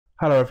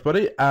Hello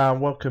everybody and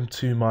welcome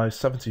to my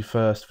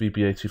 71st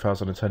VBA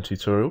 2010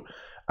 tutorial,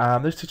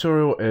 and this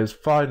tutorial is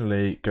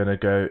finally going to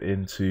go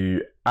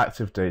into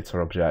active data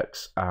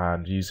objects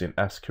and using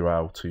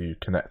SQL to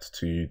connect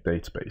to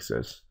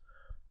databases.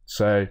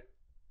 So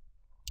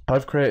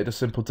I've created a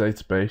simple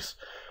database.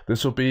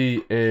 This will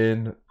be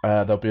in,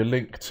 there'll be a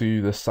link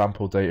to the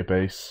sample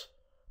database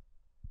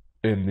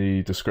in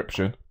the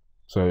description,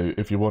 so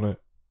if you want to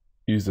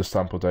use the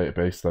sample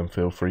database then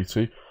feel free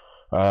to.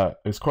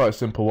 It's quite a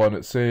simple one.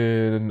 It's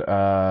in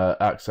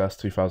Access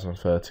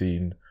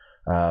 2013.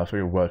 I think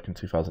it'll work in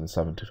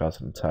 2007,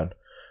 2010.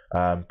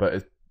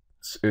 But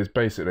it's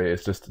basically,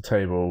 it's just a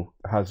table,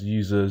 has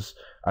users,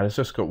 and it's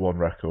just got one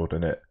record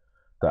in it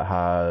that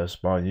has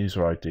my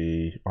user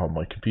ID on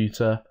my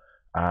computer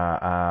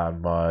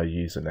and my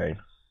username.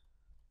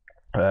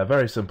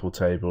 Very simple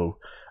table.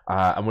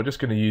 And we're just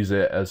going to use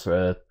it as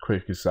a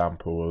quick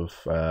example of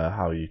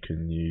how you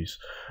can use,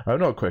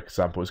 not a quick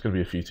example, it's going to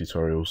be a few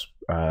tutorials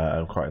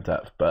quite in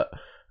depth, but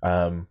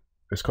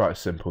it's quite a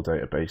simple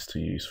database to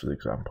use for the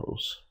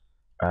examples.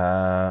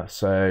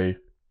 So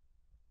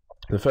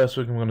the first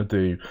thing I'm going to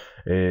do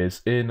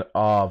is in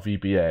our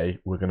VBA,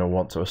 we're going to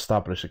want to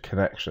establish a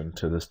connection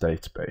to this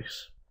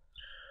database.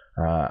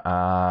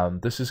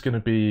 And this is going to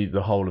be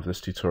the whole of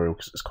this tutorial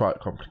because it's quite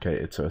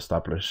complicated to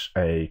establish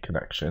a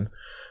connection.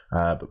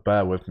 But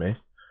bear with me.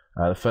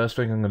 The first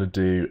thing I'm going to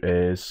do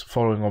is,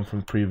 following on from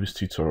the previous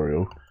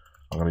tutorial,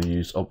 I'm going to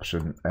use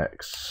option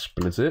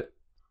explicit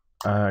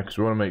because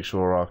we want to make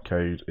sure our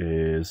code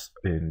is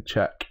in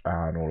check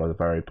and all other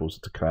variables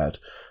are declared,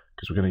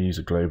 because we're going to use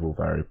a global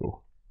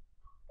variable.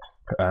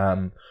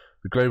 The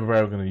global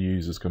variable I'm going to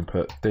use is going to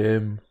put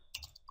dim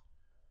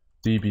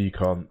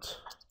dbcont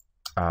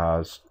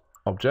as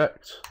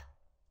object.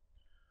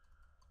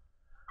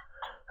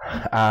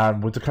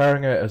 And we're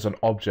declaring it as an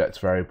object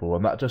variable,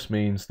 and that just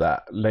means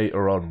that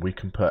later on we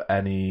can put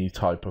any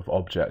type of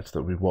object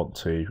that we want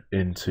to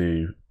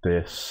into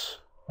this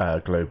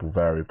global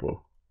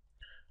variable,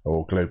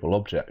 or global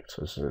object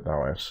as it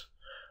now is.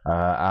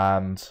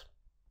 And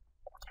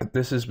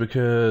this is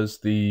because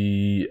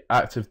the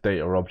active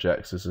data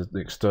objects is an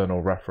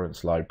external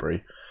reference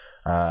library,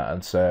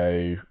 and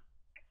so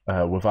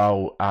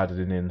without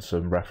adding in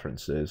some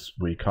references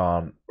we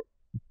can't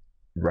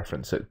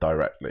reference it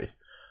directly.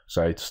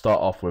 So to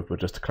start off with, we'll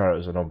just declare it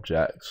as an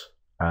object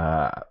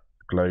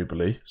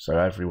globally, so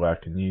everywhere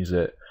can use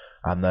it.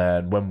 And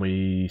then when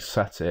we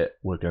set it,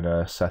 we're going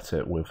to set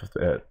it with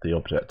the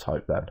object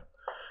type then,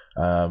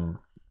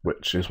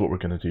 which is what we're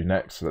going to do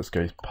next. So let's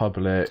go to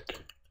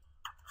public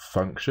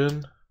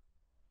function,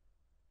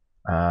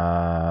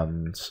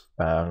 and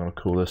I'm going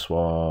to call this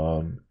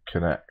one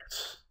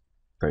connect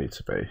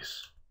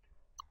database.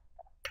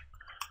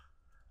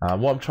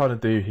 What I'm trying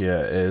to do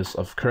here is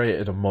I've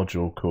created a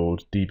module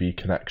called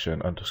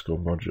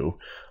dbConnection_module,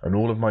 and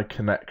all of my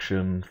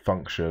connection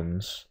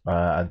functions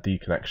and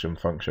deconnection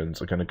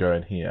functions are going to go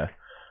in here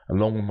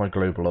along with my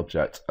global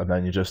object, and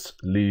then you just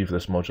leave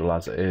this module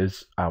as it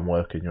is and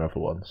work in your other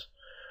ones.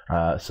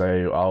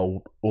 So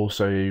I'll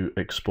also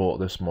export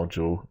this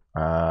module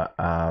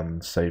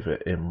and save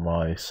it in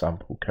my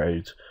sample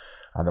code,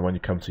 and then when you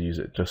come to use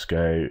it, just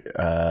go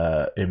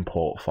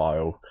import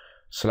file.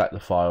 Select the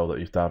file that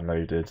you've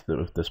downloaded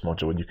with this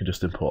module, and you can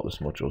just import this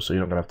module, so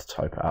you're not going to have to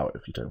type it out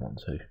if you don't want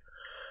to.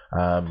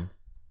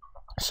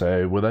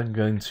 So we're then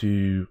going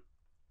to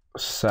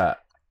set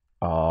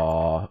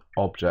our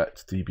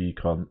object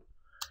dbcont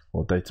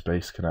or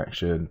database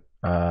connection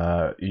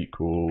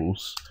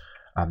equals,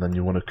 and then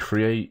you want to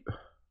create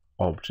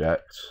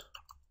object,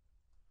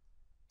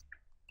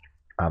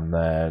 and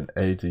then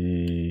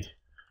ADODB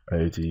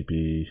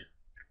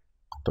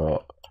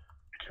dot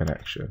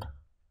connection.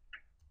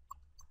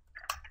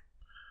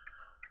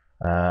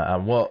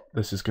 And what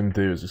this is going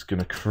to do is it's going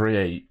to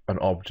create an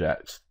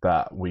object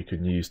that we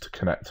can use to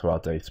connect to our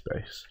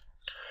database.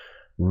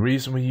 The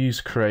reason we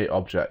use create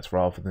object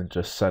rather than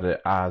just set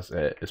it as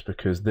it is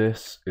because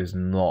this is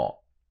not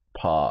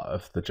part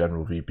of the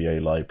general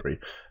VBA library.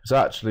 It's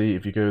actually,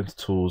 if you go into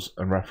tools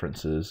and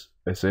references,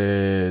 it's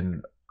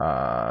in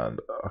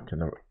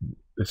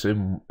it's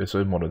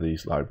in one of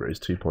these libraries,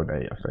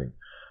 2.8 I think,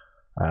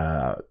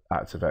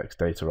 ActiveX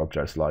data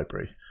objects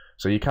library.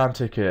 So you can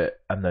tick it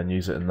and then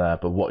use it in there,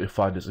 but what you'll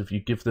find is if you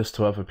give this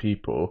to other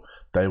people,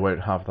 they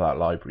won't have that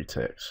library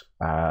ticked,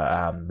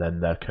 and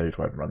then their code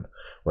won't run.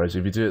 Whereas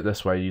if you do it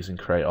this way using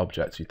create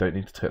objects, you don't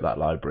need to tick that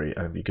library,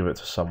 and if you give it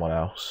to someone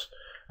else,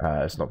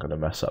 it's not going to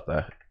mess up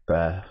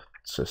their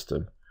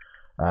system.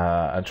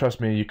 And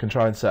trust me, you can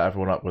try and set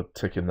everyone up with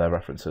ticking their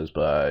references,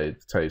 but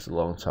it takes a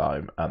long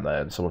time, and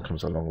then someone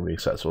comes along and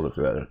resets all of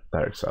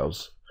their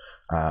Excels,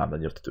 and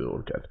then you have to do it all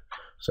again.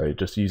 So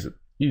just use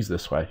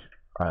this way.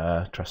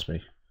 Trust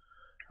me,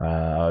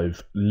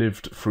 I've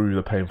lived through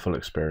the painful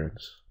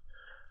experience.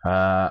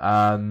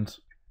 And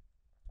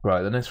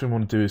right, the next thing we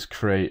want to do is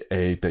create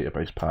a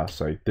database path.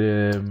 So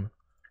dim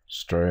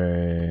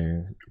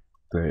string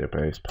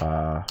database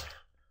path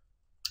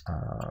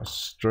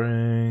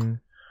string,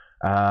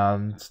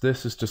 and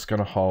this is just going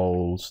to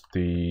hold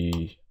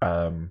the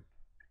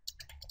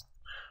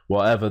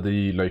whatever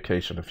the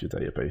location of your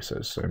database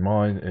is. So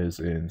mine is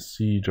in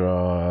C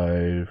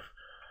drive,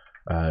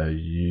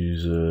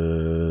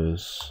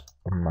 users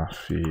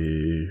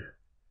Matthew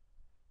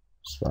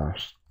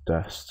 /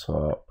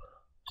 desktop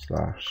 /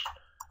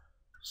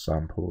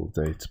 sample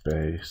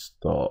database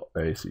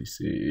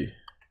 .accdb,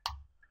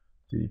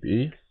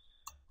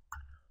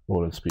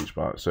 all in speech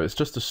marks. So it's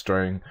just a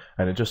string,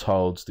 and it just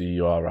holds the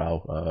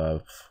URL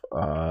of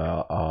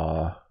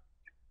our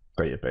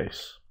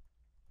database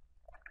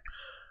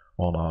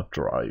on our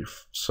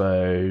drive.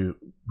 So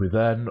we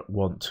then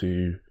want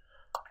to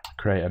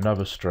create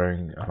another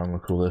string, and I'm going to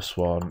call this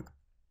one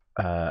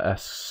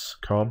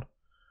scon,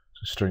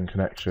 so string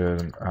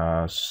connection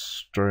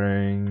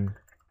string,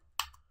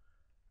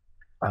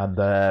 and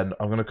then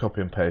I'm going to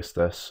copy and paste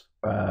this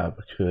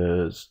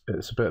because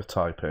it's a bit of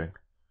typing.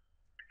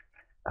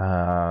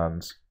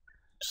 And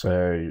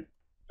so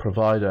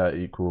provider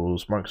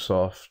equals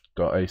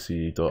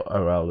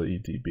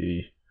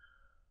Microsoft.ac.oledb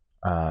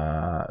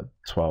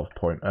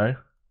 12.0.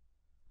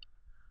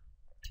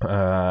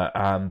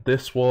 And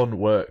this one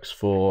works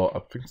for, I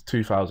think it's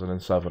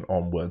 2007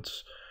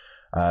 onwards.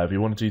 If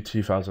you want to do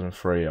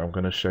 2003, I'm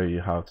going to show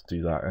you how to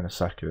do that in a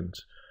second.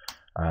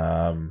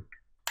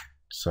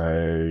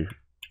 So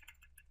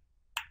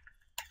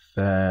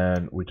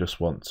then we just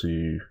want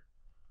to,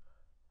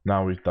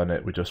 now we've done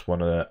it, we just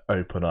want to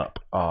open up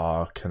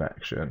our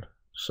connection.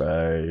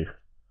 So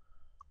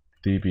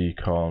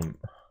dbcon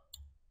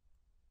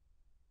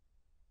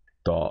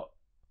dot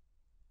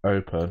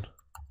open,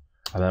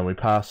 and then we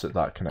pass it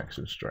that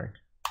connection string,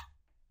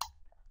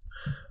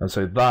 and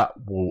so that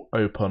will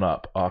open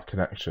up our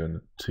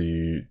connection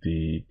to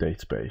the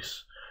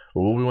database.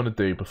 Well, what we want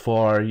to do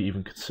before I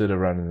even consider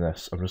running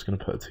this, I'm just going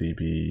to put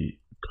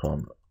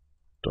dbcon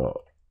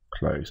dot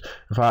close.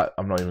 In fact,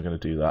 I'm not even going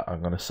to do that.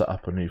 I'm going to set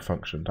up a new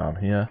function down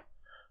here.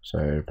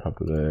 So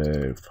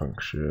public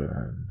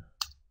function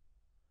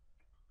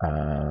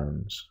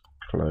and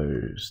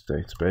close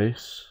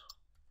database.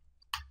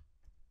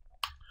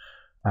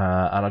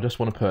 And I just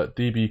want to put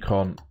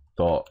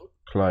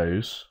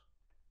dbcon.close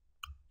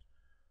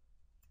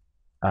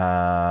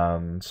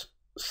and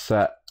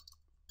set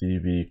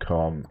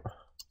dbcon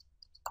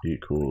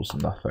equals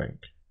nothing.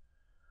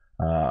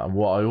 And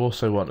what I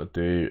also want to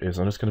do is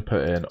I'm just going to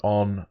put in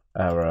on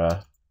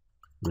error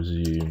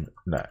resume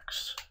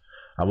next.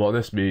 And what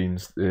this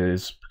means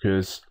is,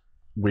 because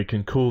we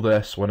can call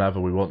this whenever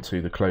we want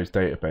to, the closed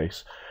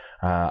database,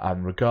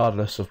 and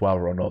regardless of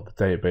whether or not the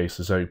database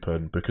is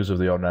open, because of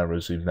the on error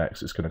resume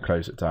next, it's going to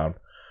close it down.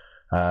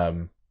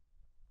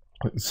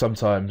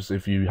 Sometimes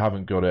if you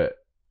haven't got it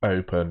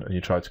open and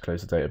you try to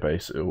close the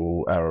database, it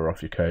will error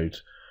off your code.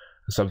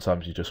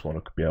 Sometimes you just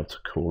want to be able to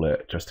call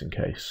it just in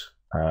case.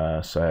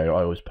 So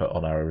I always put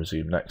on error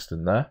resume next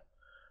in there,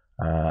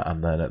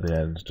 and then at the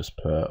end just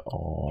put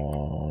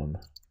on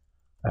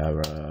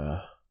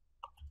error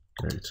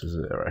go to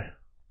 0,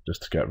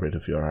 just to get rid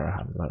of your error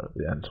handler at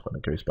the end when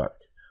it goes back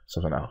to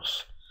something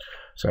else.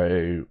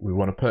 So we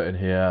want to put in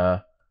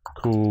here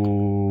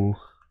call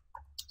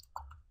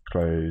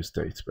close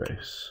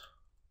database,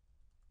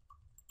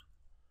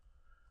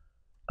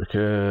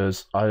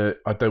 because I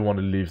don't want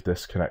to leave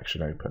this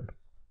connection open.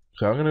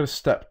 So I'm going to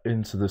step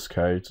into this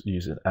code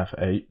using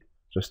F8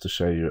 just to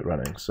show you it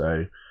running.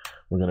 So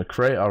we're going to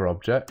create our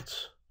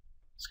object.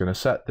 It's going to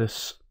set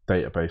this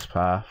database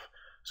path.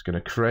 It's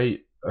going to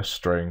create a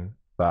string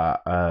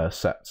that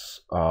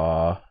sets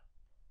our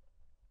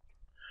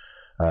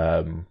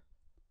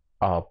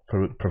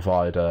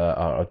provider,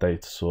 our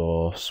data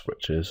source,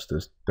 which is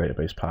this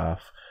database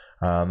path,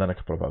 and then a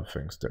couple of other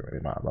things. Don't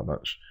really matter that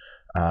much.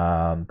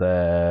 And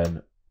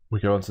then we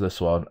go onto this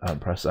one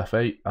and press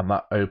F8, and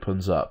that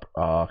opens up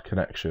our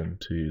connection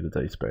to the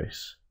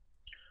database.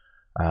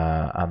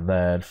 And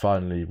then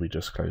finally, we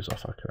just close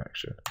off our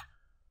connection,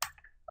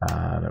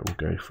 and it will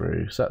go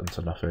through, set them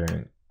to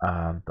nothing,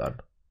 and done.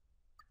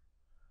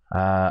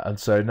 And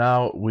so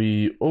now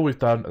all we've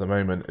done at the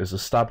moment is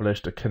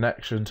established a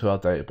connection to our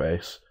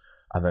database,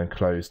 and then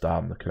close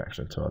down the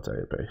connection to our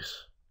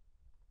database.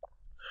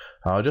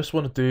 Now I just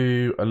want to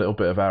do a little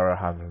bit of error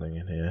handling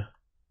in here,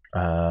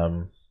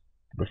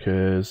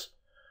 because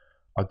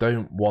I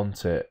don't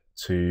want it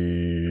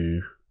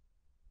to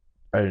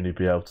only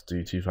be able to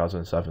do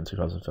 2007,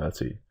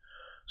 2013.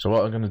 So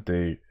what I'm going to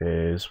do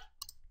is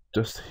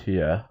just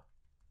here,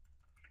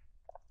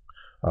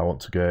 I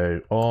want to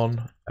go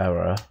on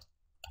error,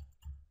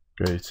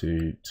 go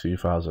to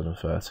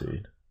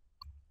 2013,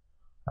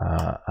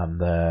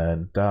 and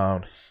then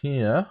down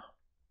here,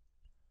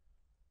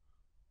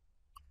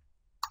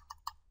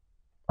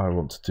 I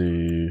want to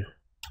do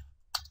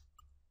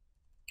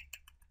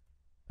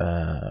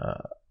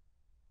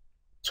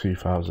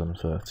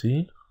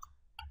 2013,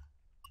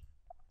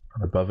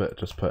 and above it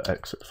just put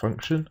exit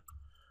function,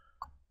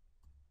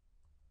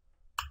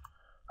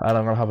 and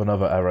I'm going to have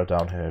another error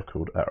down here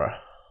called error,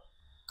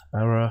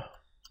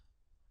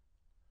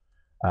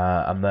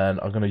 and then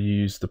I'm going to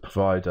use the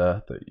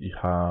provider that you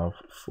have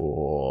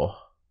for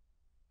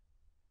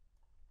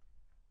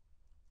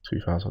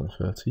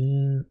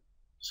 2013,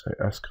 So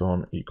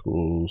scon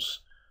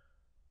equals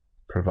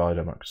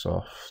provider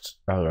Microsoft.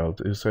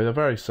 So they're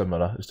very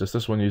similar. It's just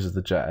this one uses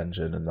the Jet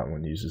engine and that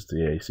one uses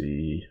the ACE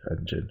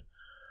engine.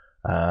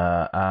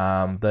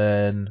 And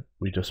then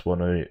we just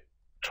want to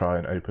try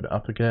and open it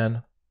up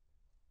again.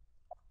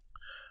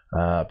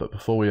 But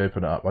before we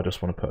open it up, I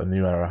just want to put a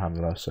new error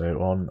handler. So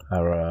on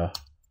error,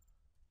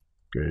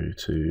 go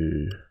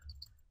to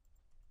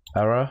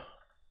error,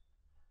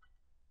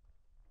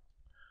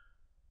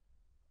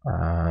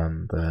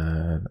 and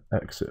then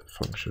exit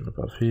function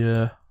above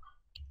here.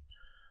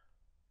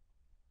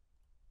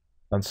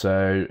 And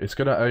so it's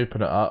going to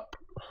open it up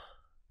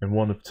in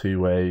one of two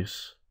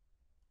ways.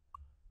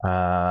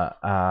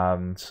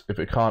 And if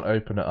it can't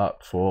open it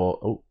up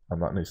for,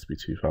 and that needs to be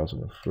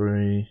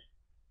 2003.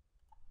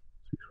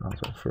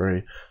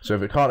 So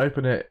if it can't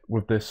open it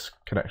with this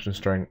connection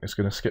string, it's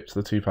going to skip to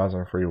the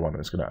 2003 one and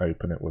it's going to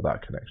open it with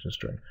that connection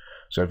string.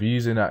 So if you're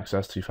using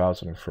access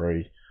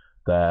 2003,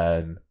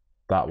 then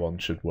that one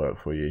should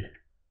work for you.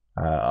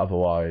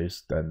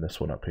 Otherwise, then this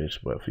one up here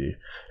should work for you.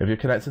 If you're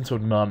connecting to a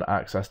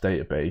non-access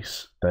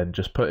database, then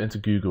just put into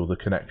Google the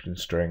connection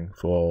string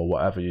for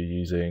whatever you're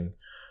using,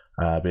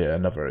 be it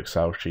another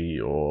Excel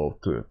sheet or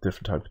a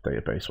different type of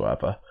database,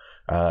 whatever.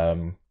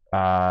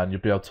 And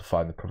you'll be able to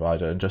find the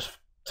provider and just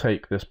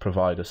take this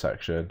provider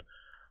section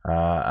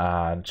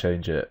and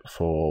change it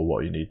for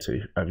what you need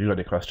to. If you've got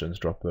any questions,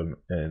 drop them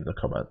in the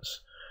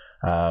comments.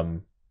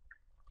 And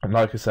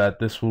like I said,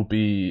 this will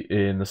be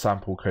in the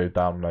sample code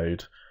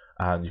download,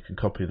 and you can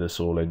copy this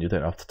all in. You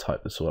don't have to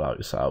type this all out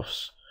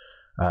yourselves.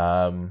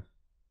 One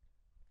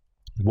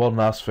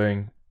last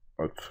thing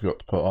I forgot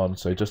to put on,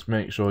 so just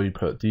make sure you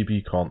put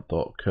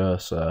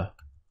dbcont.cursor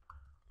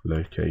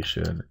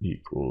location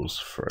equals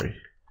 3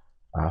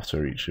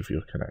 after each of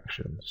your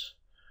connections.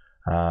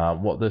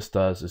 What this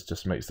does is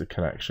just makes the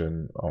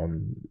connection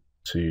on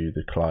to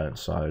the client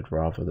side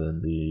rather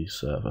than the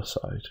server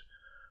side,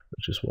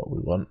 which is what we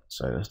want.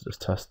 So let's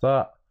just test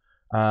that,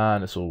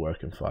 and it's all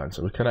working fine.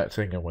 So we're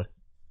connecting and we're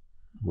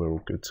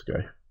all good to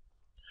go.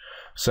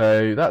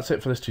 So that's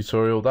it for this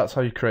tutorial. That's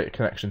how you create a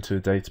connection to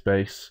a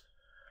database.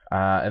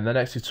 In the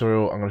next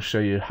tutorial, I'm going to show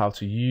you how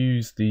to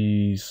use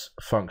these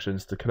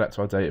functions to connect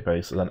to our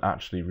database and then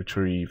actually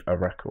retrieve a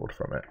record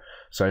from it.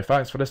 So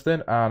thanks for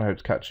listening, and I hope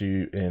to catch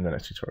you in the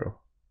next tutorial.